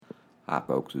Hi,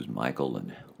 folks. This is Michael,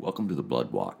 and welcome to the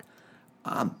Blood Walk.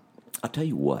 I'll tell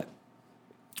you what.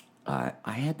 I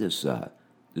had this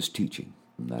teaching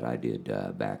that I did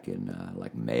back in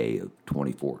May of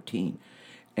 2014,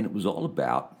 and it was all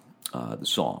about the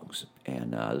songs.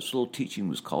 And this little teaching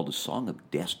was called "The Song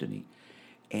of Destiny."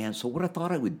 And so, what I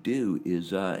thought I would do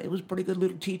is it was a pretty good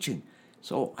little teaching.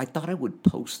 So I thought I would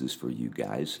post this for you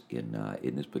guys in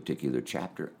this particular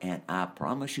chapter, and I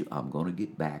promise you I'm going to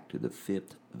get back to the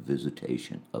fifth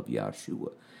visitation of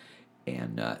Yahshua.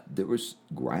 And there was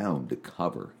ground to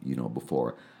cover,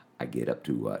 before I get up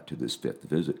to this fifth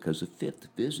visit, because the fifth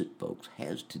visit, folks,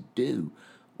 has to do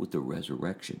with the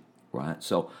resurrection, right?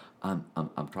 So I'm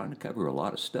trying to cover a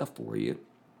lot of stuff for you,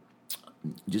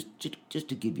 just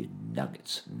to give you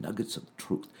nuggets of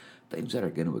truth, things that are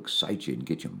going to excite you and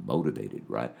get you motivated,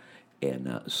 right?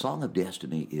 And Song of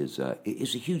Destiny is a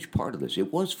huge part of this.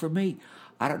 It was for me.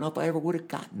 I don't know if I ever would have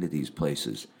gotten to these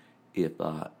places if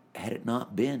had it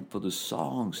not been for the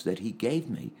songs that he gave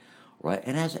me, right?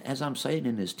 And as I'm saying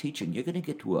in this teaching, you're going to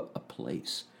get to a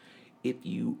place if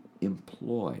you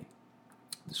employ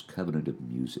this covenant of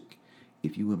music,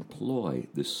 if you employ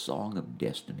this Song of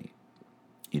Destiny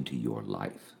into your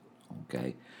life,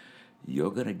 okay?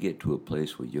 You're going to get to a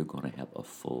place where you're going to have a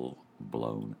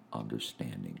full-blown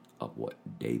understanding of what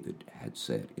David had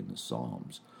said in the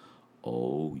Psalms.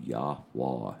 Oh,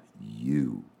 Yahweh,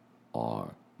 you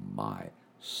are my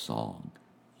song.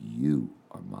 You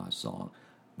are my song.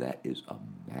 That is a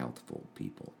mouthful,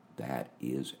 people. That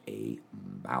is a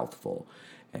mouthful.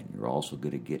 And you're also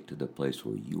going to get to the place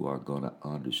where you are going to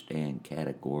understand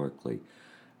categorically,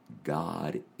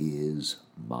 God is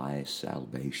my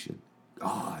salvation.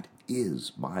 God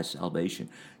is my salvation.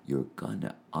 You're going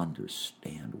to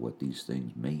understand what these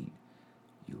things mean.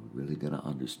 You're really going to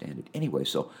understand it. Anyway,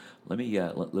 so let me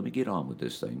get on with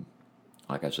this thing.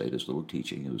 Like I say, this little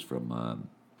teaching, it was from,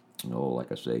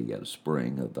 the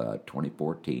spring of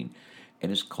 2014,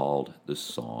 and it's called The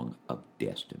Song of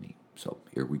Destiny. So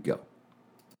here we go.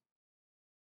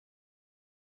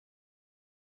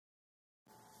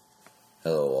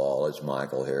 Hello all, it's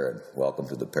Michael here, and welcome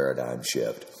to the Paradigm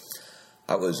Shift.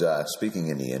 I was speaking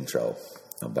in the intro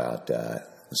about a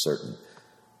certain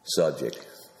subject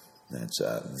that's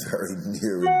very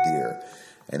near and dear,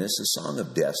 and it's the Song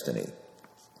of Destiny.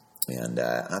 And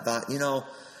I thought,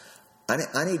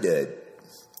 I need to,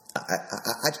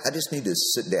 I just need to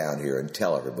sit down here and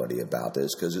tell everybody about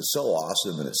this because it's so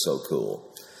awesome and it's so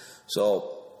cool.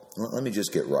 So let me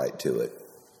just get right to it.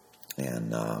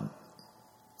 And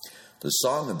the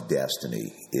Song of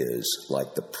Destiny is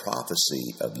like the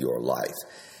prophecy of your life.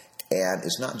 And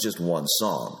it's not just one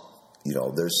song.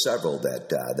 There's several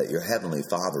that your Heavenly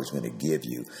Father is going to give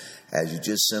you as you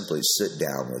just simply sit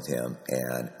down with Him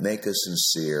and make a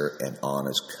sincere and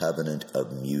honest covenant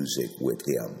of music with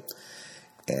Him.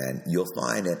 And you'll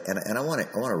find it, and I want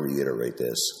to reiterate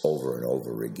this over and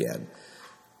over again,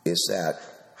 is that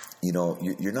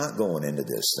you're not going into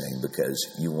this thing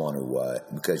because you want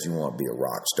to be a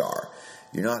rock star.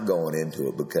 You're not going into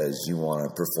it because you want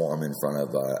to perform in front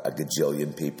of a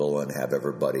gajillion people and have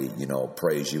everybody,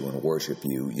 praise you and worship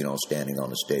you, standing on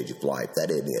the stage of life. That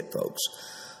ain't it, folks.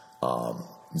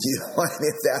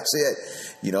 If that's it,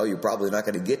 you're probably not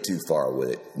going to get too far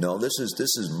with it. No, this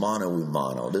is mano a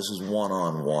mano. This is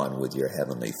one-on-one with your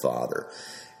Heavenly Father.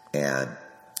 And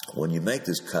when you make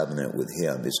this covenant with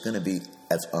Him, it's going to be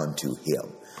as unto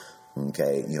Him.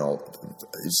 Okay?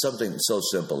 It's something so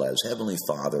simple as, Heavenly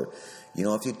Father,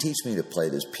 if you teach me to play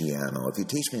this piano, if you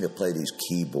teach me to play these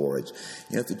keyboards,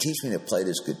 if you teach me to play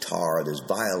this guitar, this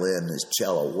violin, this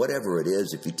cello, whatever it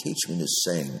is, if you teach me to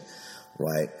sing,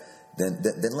 right, then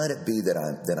let it be that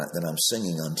I'm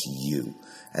singing unto you,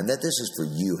 and that this is for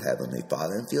you, Heavenly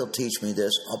Father. And if you'll teach me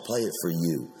this, I'll play it for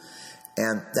you.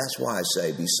 And that's why I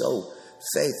say, be so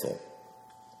faithful.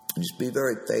 Just be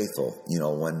very faithful,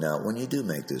 when you do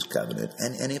make this covenant.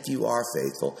 And if you are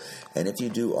faithful, and if you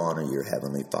do honor your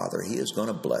Heavenly Father, He is going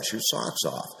to bless your socks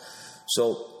off.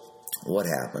 So what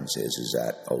happens is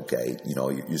that, okay,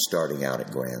 you're starting out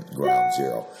at ground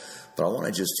zero. But I want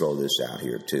to just throw this out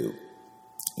here too.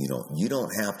 You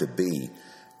don't have to be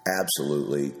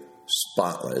absolutely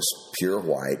spotless, pure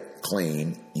white,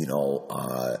 clean,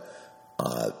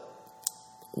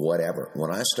 whatever.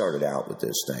 When I started out with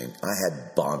this thing, I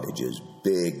had bondages,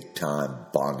 big time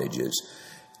bondages.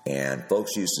 And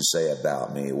folks used to say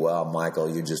about me, well,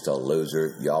 Michael, you're just a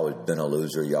loser. You always been a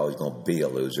loser. You're always going to be a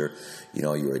loser.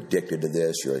 You're addicted to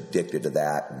this. You're addicted to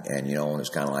that. And and it's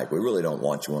kind of like, we really don't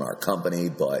want you in our company,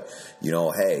 but,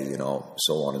 hey,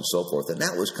 so on and so forth. And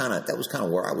that was kind of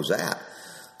where I was at.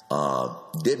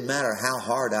 Didn't matter how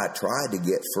hard I tried to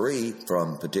get free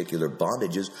from particular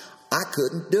bondages, I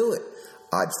couldn't do it.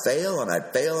 I'd fail and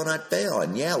I'd fail and I'd fail.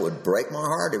 And yeah, it would break my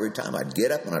heart every time. I'd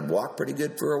get up and I'd walk pretty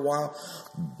good for a while.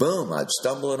 Boom, I'd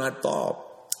stumble and I'd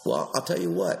fall. Well, I'll tell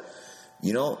you what,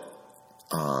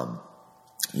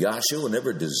 Yahshua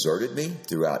never deserted me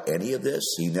throughout any of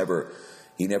this. He never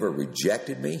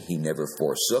rejected me. He never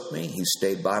forsook me. He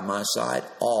stayed by my side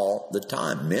all the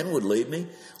time. Men would leave me.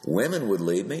 Women would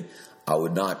leave me. I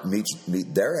would not meet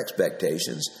their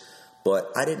expectations,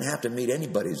 but I didn't have to meet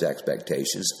anybody's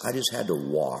expectations. I just had to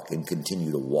walk and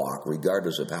continue to walk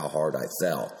regardless of how hard I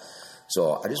fell.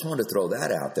 So I just wanted to throw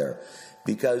that out there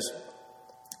because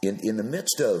in the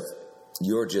midst of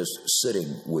you're just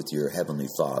sitting with your Heavenly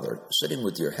Father, sitting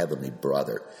with your Heavenly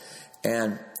Brother,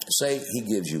 and say He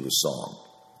gives you a song,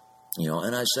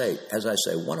 and as I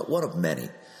say, one of many.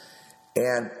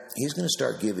 And He's going to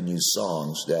start giving you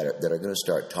songs that are going to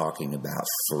start talking about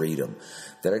freedom,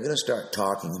 that are going to start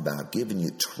talking about giving you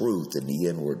truth in the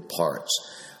inward parts.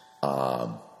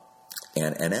 And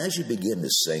as you begin to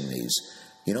sing these,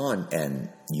 and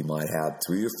you might have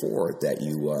 3 or 4 that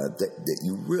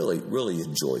you really, really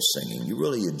enjoy singing, you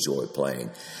really enjoy playing.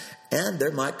 And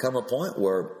there might come a point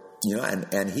where,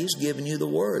 and He's giving you the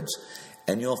words.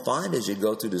 And you'll find as you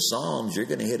go through the Psalms, you're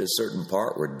going to hit a certain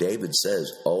part where David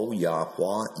says, "Oh,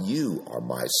 Yahweh, you are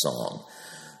my song."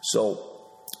 So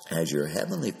as your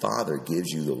Heavenly Father gives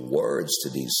you the words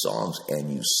to these songs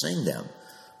and you sing them,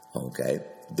 okay,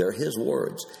 they're His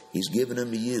words. He's given them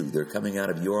to you. They're coming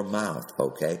out of your mouth,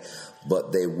 okay?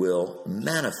 But they will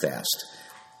manifest.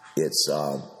 It's,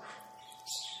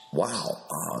 wow.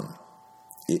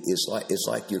 It's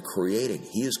like you're creating.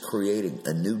 He is creating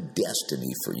a new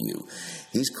destiny for you.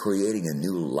 He's creating a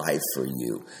new life for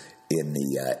you in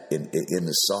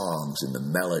the songs and the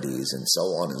melodies and so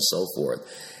on and so forth.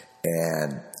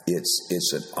 And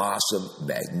it's an awesome,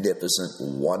 magnificent,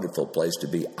 wonderful place to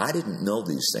be. I didn't know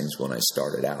these things when I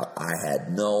started out. I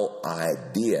had no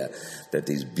idea that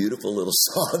these beautiful little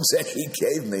songs that He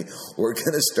gave me were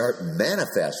going to start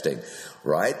manifesting,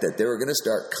 right? That they were going to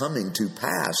start coming to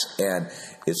pass. And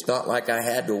it's not like I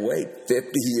had to wait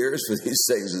 50 years for these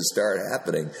things to start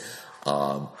happening.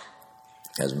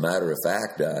 As a matter of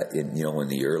fact, in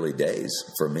the early days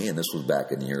for me, and this was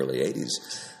back in the early 80s,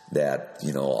 that,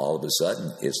 all of a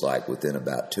sudden, it's like within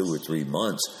about 2 or 3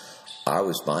 months, I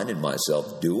was finding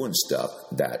myself doing stuff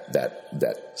that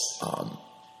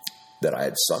I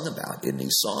had sung about in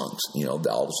these songs.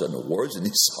 All of a sudden the words in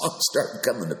these songs started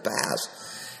coming to pass.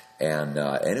 And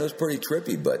it was pretty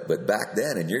trippy, but back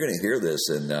then, and you're going to hear this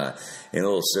in a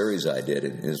little series I did.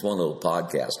 It's one little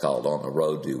podcast called On the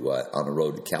Road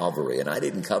to Calvary, and I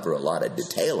didn't cover a lot of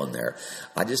detail in there.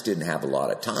 I just didn't have a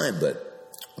lot of time. But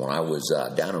when I was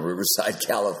down in Riverside,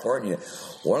 California,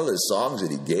 one of the songs that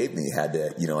He gave me had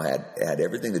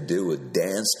everything to do with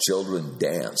dance, children,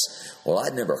 dance. Well,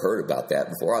 I'd never heard about that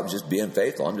before. I was just being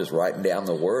faithful. I'm just writing down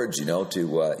the words,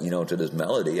 to this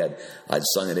melody. I'd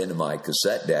sung it into my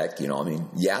cassette deck.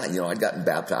 I'd gotten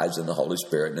baptized in the Holy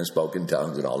Spirit and in spoken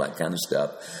tongues and all that kind of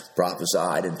stuff.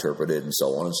 Prophesied, interpreted, and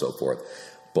so on and so forth.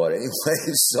 But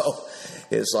anyway, so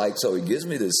it's like, so He gives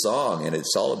me this song, and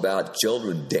it's all about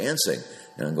children dancing.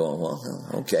 And I'm going, well,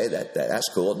 okay, that's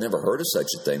cool. I've never heard of such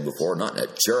a thing before, not in a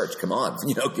church. Come on,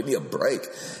 give me a break.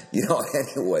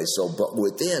 Anyway, but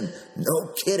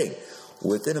no kidding,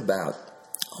 within about,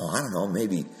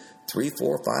 maybe 3,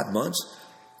 4, 5 months,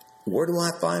 where do I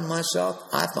find myself?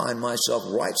 I find myself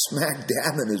right smack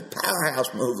dab in this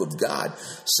powerhouse move of God,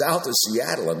 south of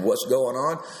Seattle. And what's going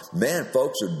on? Man,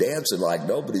 folks are dancing like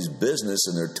nobody's business,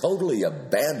 and they're totally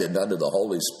abandoned under the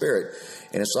Holy Spirit.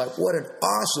 And it's like, what an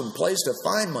awesome place to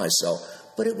find myself.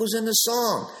 But it was in the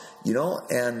song,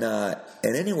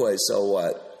 And anyway,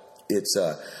 so it's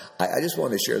I just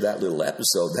wanted to share that little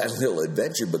episode, that little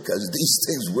adventure, because these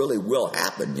things really will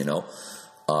happen,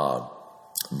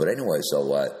 But anyway, so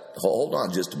hold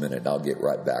on just a minute. I'll get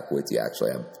right back with you.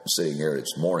 Actually, I'm sitting here.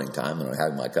 It's morning time, and I'm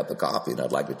having my cup of coffee, and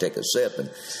I'd like to take a sip. And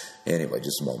anyway,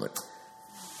 just a moment.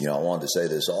 I wanted to say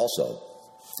this also,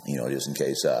 just in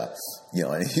case,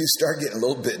 and you start getting a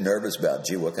little bit nervous about,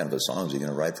 gee, what kind of a song is He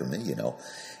going to write for me,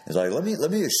 It's like, let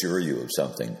me assure you of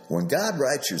something. When God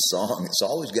writes your song, it's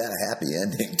always got a happy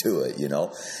ending to it,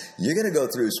 You're going to go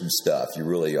through some stuff. You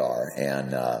really are.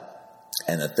 And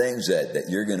the things that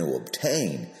you're going to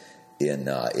obtain in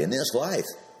this life,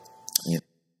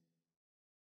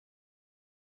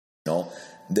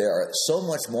 they are so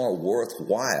much more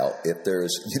worthwhile if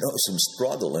there's, some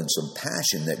struggle and some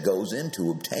passion that goes into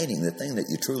obtaining the thing that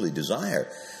you truly desire.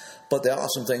 But the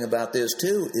awesome thing about this,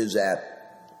 too, is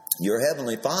that your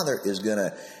Heavenly Father is going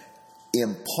to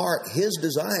impart His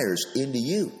desires into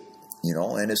you.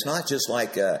 And it's not just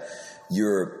like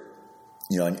you're, and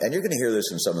you're going to hear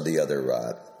this in some of the other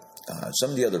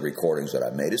recordings that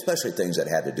I've made, especially things that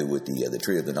had to do with the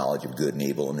tree of the knowledge of good and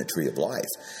evil and the tree of life.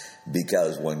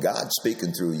 Because when God's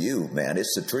speaking through you, man,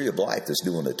 it's the tree of life that's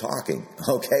doing the talking.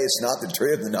 Okay, it's not the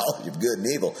tree of the knowledge of good and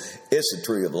evil; it's the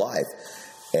tree of life.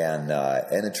 And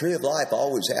the tree of life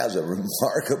always has a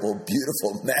remarkable,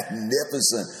 beautiful,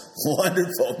 magnificent,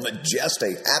 wonderful,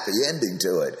 majestic, happy ending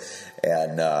to it.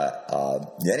 And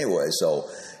anyway, so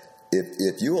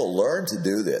if you will learn to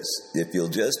do this, if you'll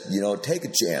just, take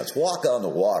a chance, walk on the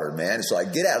water, man. It's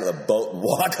like get out of the boat and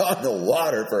walk on the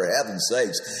water, for heaven's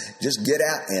sakes. Just get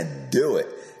out and do it.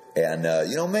 And,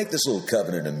 make this little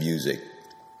covenant of music.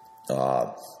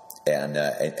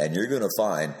 And you're going to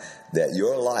find that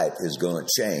your life is going to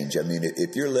change. I mean,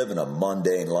 if you're living a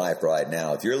mundane life right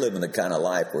now, if you're living the kind of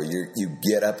life where you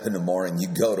get up in the morning, you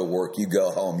go to work, you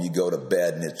go home, you go to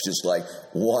bed, and it's just like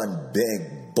one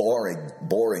big,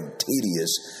 boring,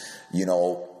 tedious,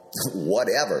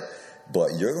 whatever. But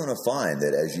you're going to find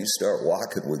that as you start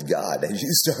walking with God, as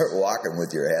you start walking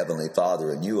with your Heavenly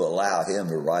Father, and you allow Him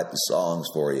to write the songs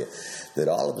for you, that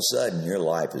all of a sudden your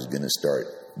life is going to start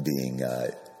being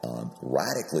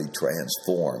radically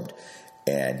transformed.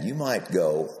 And you might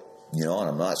go, and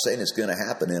I'm not saying it's going to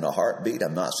happen in a heartbeat.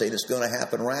 I'm not saying it's going to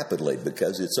happen rapidly,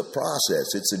 because it's a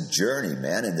process. It's a journey,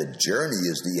 man. And the journey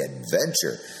is the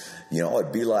adventure.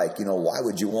 It'd be like, why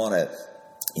would you want to,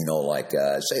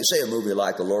 say a movie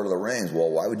like The Lord of the Rings. Well,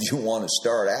 why would you want to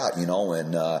start out, in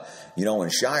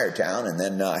Shiretown, and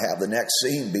then have the next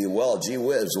scene be, well, gee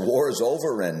whiz, the war's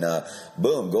over, and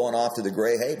boom, going off to the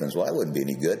Grey Havens? Well, that wouldn't be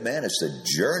any good, man. It's the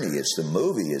journey. It's the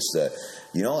movie. It's the,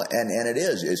 and it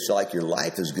is. It's like your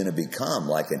life is going to become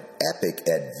like an epic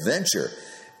adventure,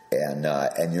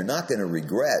 and you're not going to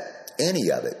regret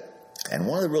any of it. And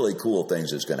one of the really cool things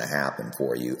that's going to happen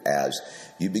for you as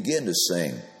you begin to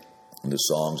sing the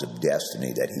songs of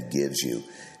destiny that He gives you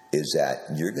is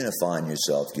that you're going to find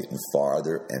yourself getting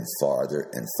farther and farther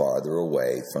and farther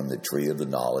away from the tree of the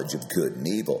knowledge of good and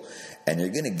evil. And you're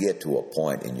going to get to a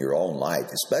point in your own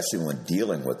life, especially when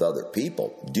dealing with other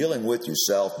people, dealing with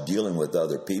yourself, dealing with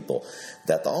other people,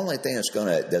 that the only thing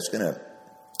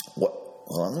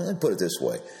let me put it this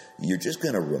way. You're just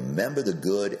going to remember the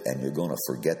good and you're going to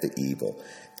forget the evil.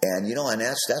 And, and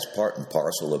that's part and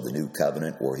parcel of the new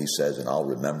covenant, where He says, and I'll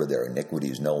remember their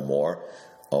iniquities no more.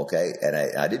 Okay. And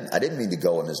I didn't mean to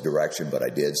go in this direction, but I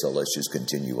did. So let's just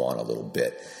continue on a little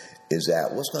bit. Is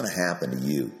that what's going to happen to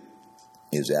you?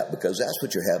 Is that because that's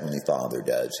what your Heavenly Father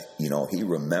does. He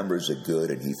remembers the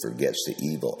good and He forgets the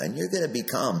evil. And you're going to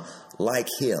become like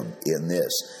Him in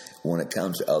this when it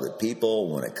comes to other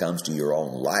people, when it comes to your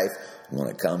own life, when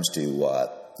it comes to,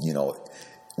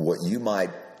 what you might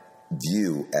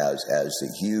view as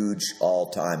the huge,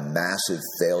 all-time, massive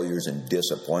failures and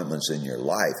disappointments in your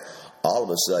life. All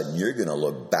of a sudden, you're going to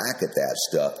look back at that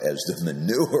stuff as the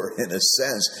manure, in a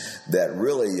sense, that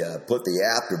really put the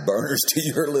afterburners to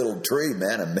your little tree,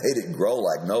 man, and made it grow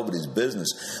like nobody's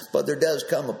business. But there does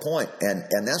come a point,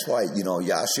 and that's why,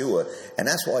 Yahshua, and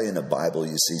that's why in the Bible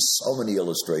you see so many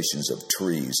illustrations of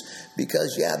trees,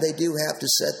 because, they do have to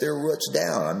set their roots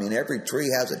down. I mean, every tree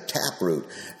has a taproot,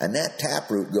 and that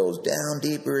taproot goes down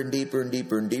deeper and deeper and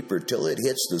deeper and deeper till it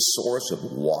hits the source of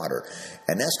water.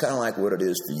 And that's kind of like what it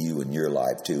is for you in your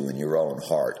life, too, in your own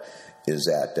heart, is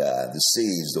that the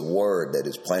seeds, the word that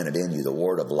is planted in you, the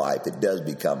word of life, it does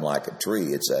become like a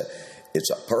tree. It's a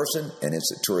person and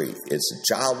it's a tree. It's a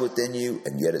child within you,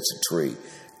 and yet it's a tree.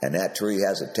 And that tree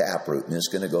has a taproot, and it's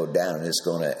going to go down, and it's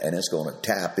going to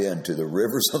tap into the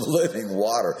rivers of living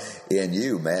water in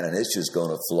you, man. And it's just going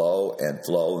to flow and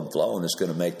flow and flow, and it's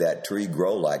going to make that tree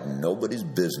grow like nobody's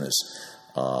business.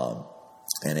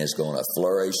 And it's going to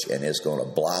flourish, and it's going to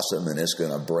blossom, and it's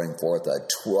going to bring forth a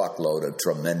truckload of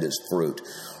tremendous fruit,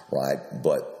 right?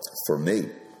 But for me,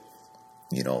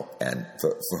 and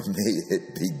for me,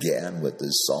 it began with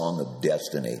this song of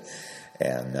destiny.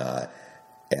 And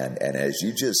as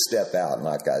you just step out, and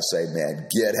like I say, man,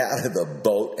 get out of the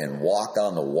boat and walk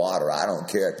on the water. I don't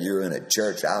care if you're in a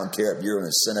church. I don't care if you're in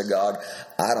a synagogue.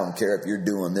 I don't care if you're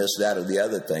doing this, that, or the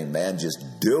other thing, man. Just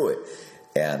do it.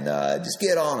 And just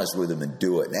get honest with Him and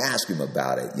do it, and ask Him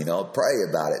about it, pray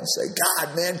about it and say,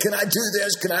 God, man, can I do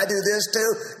this? Can I do this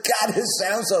too? God, this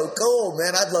sounds so cool,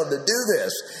 man. I'd love to do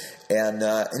this. And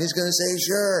he's going to say,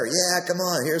 sure, yeah, come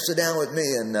on, here, sit down with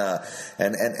me, and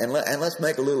let's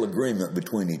make a little agreement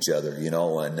between each other, you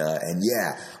know, and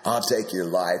yeah, I'll take your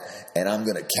life, and I'm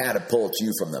going to catapult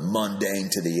you from the mundane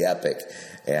to the epic,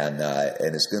 and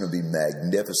it's going to be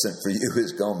magnificent for you.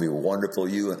 It's going to be wonderful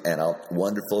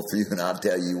wonderful for you, and I'll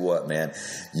tell you what, man,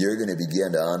 you're going to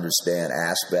begin to understand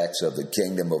aspects of the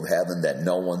kingdom of heaven that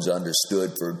no one's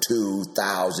understood for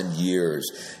 2,000 years,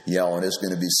 you know, and it's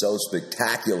going to be so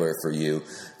spectacular for you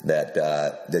that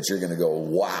you're going to go,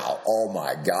 wow, oh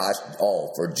my gosh, oh,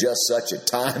 for just such a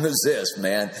time as this,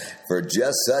 man, for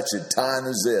just such a time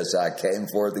as this, I came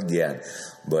forth again.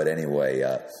 But anyway,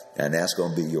 and that's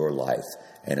going to be your life.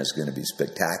 And it's going to be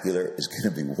spectacular. It's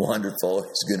going to be wonderful.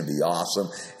 It's going to be awesome.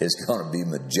 It's going to be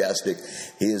majestic.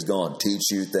 He is going to teach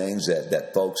you things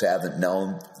that folks haven't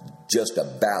known just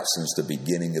about since the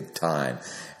beginning of time.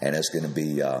 And it's going to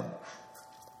be,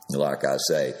 like I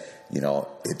say, you know,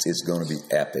 it's going to be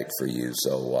epic for you.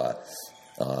 So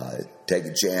take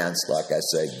a chance. Like I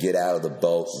say, get out of the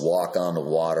boat, walk on the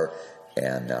water,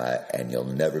 and you'll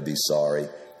never be sorry.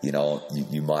 You know,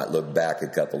 you might look back a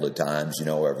couple of times, you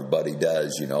know, everybody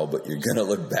does, you know, but you're going to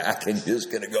look back and you're just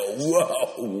going to go,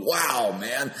 whoa, wow,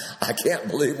 man, I can't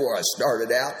believe where I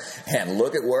started out, and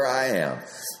look at where I am,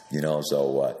 you know.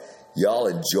 So y'all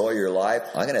enjoy your life.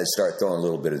 I'm going to start throwing a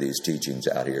little bit of these teachings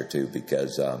out here too,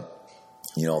 because,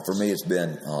 you know, for me it's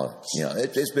been, you know,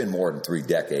 it's been more than 3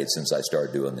 decades since I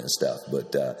started doing this stuff,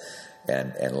 but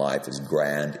and life is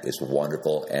grand, it's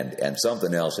wonderful, and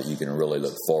something else that you can really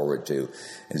look forward to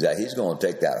is that he's going to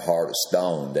take that heart of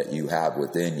stone that you have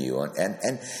within you,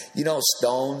 and you know,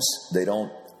 stones, they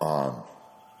don't,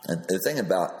 and the thing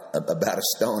about a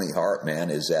stony heart, man,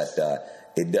 is that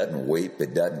it doesn't weep,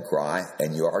 it doesn't cry,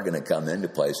 and you are going to come into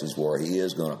places where he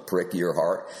is going to prick your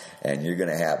heart, and you're going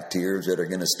to have tears that are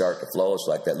going to start to flow. It's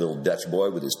like that little Dutch boy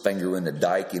with his finger in the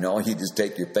dike, you know. You just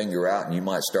take your finger out, and you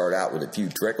might start out with a few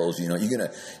trickles, you know. You're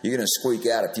going to squeak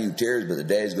out a few tears, but the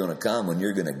day is going to come when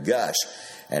you're going to gush.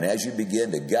 And as you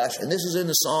begin to gush, and this is in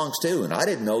the songs too, and I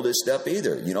didn't know this stuff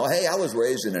either. You know, hey, I was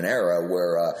raised in an era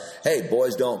where, hey,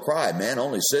 boys don't cry, man,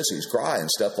 only sissies cry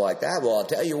and stuff like that. Well, I'll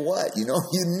tell you what, you know,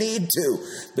 you need to,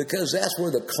 because that's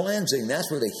where the cleansing, that's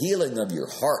where the healing of your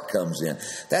heart comes in.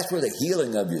 That's where the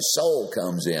healing of your soul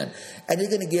comes in. And you're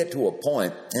going to get to a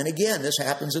point, and again, this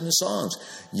happens in the songs,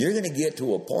 you're going to get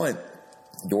to a point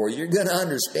where you're going to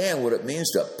understand what it means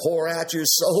to pour out your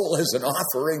soul as an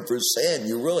offering for sin.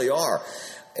 You really are.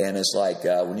 And it's like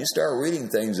when you start reading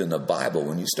things in the Bible,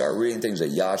 when you start reading things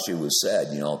that Yahshua said,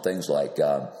 you know, things like,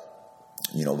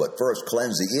 you know, but first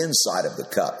cleanse the inside of the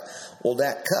cup. Well,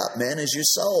 that cup, man, is your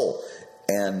soul.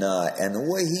 And the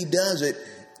way he does it,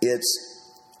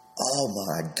 it's, oh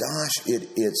my gosh,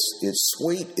 it's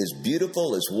sweet, it's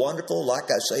beautiful, it's wonderful. Like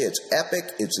I say, it's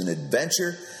epic, it's an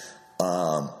adventure.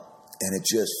 And it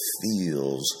just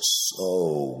feels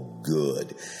so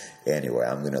good. Anyway,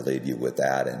 I'm going to leave you with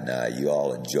that, and you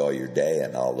all enjoy your day,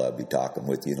 and I'll be talking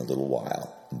with you in a little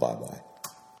while. Bye-bye.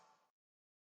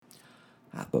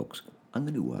 Hi, folks. I'm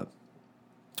going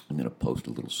to post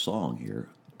a little song here,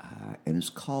 and it's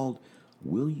called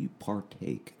 "Will You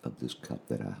Partake of This Cup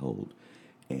That I Hold?"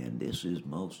 And this is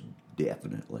most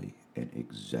definitely an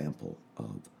example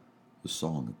of the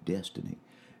song of destiny.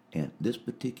 And this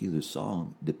particular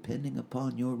song, depending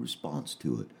upon your response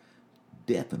to it,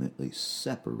 definitely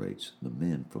separates the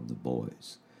men from the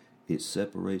boys. It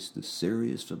separates the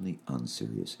serious from the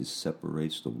unserious. It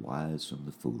separates the wise from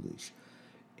the foolish.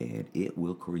 And it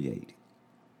will create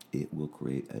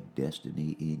a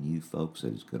destiny in you, folks,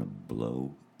 that is going to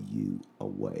blow you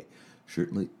away.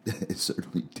 It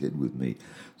certainly did with me.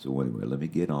 So anyway, let me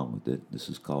get on with it. This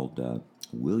is called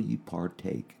 "Will You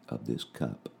Partake of This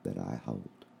Cup That I Hold?"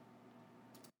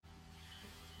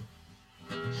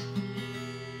 Will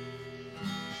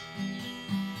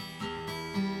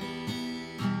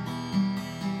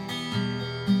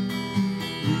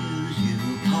you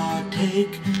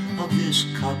partake of this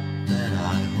cup that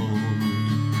I hold?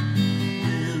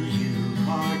 Will you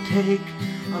partake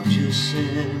of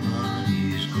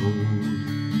Gethsemane's gold?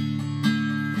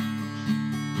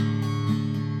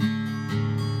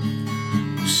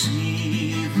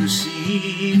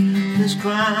 Receive this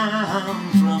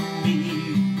crown from me,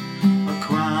 a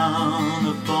crown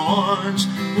of thorns.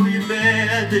 Will you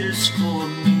bear this for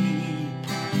me?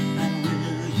 And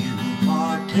will you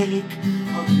partake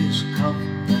of this cup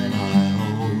that I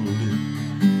hold?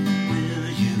 Will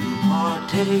you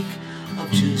partake of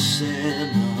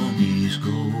Gethsemane's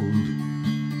gold?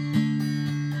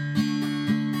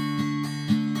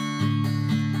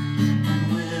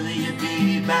 And will you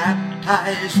be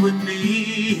baptized with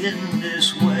me in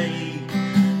this way,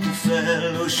 to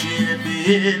fellowship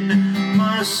in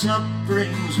my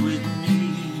sufferings with me?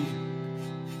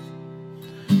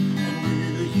 And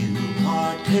will you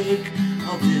partake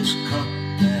of this cup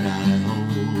that I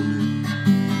hold?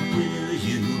 Will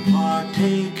you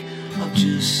partake of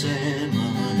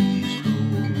Gethsemane's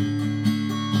gold?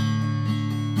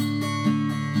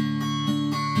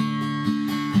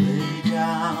 Lay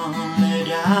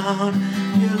down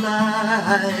your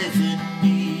life in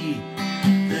me,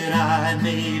 that I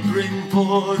may bring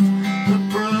forth the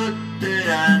fruit that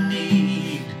I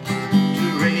need to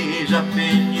raise up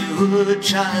in you a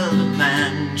child, a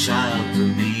man child for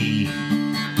me.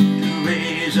 To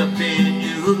raise up in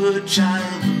you a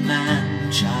child, a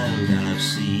man child I've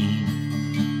seen.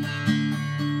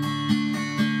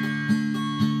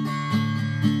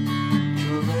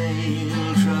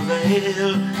 Travail,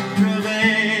 travail,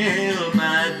 travail,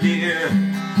 my dear,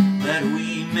 that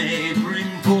we may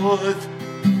bring forth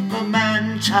the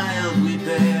man-child we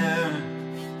bear.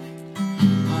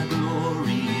 My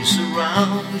glory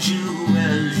surrounds you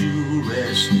as you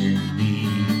rest in me.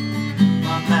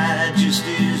 My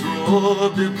majesty's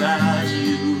robed about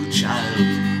you, child of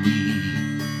me.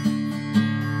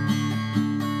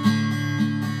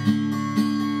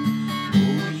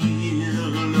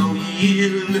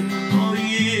 Oh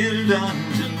yield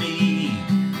unto me.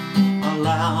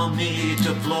 Allow me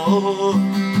to flow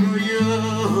through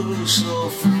you so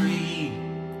free.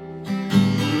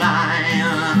 The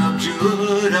Lion of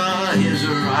Judah is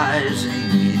rising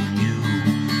in you.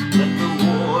 Let the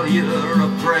warrior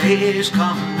of praise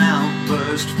come now,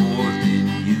 burst forth in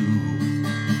you.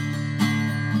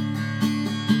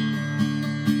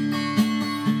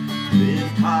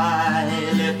 Lift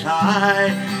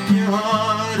high your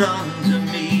heart unto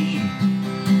me,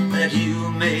 that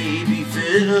you may be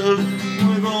filled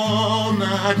with all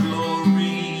my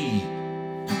glory.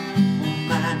 Oh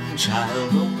man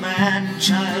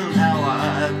child, how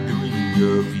I've dreamed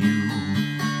of you.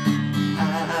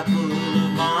 Apple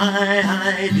of my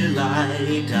eye,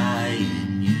 delight I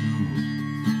in you.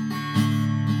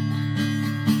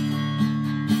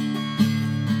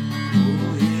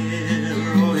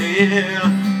 Oh here,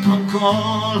 I'm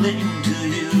calling to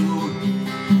you.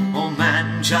 Oh man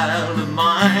child of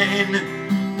mine,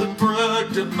 the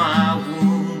fruit of my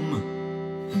womb.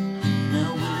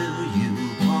 Now will you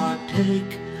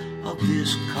partake of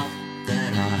this cup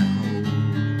that I hold?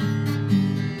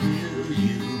 Will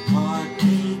you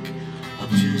partake of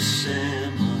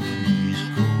Gethsemane?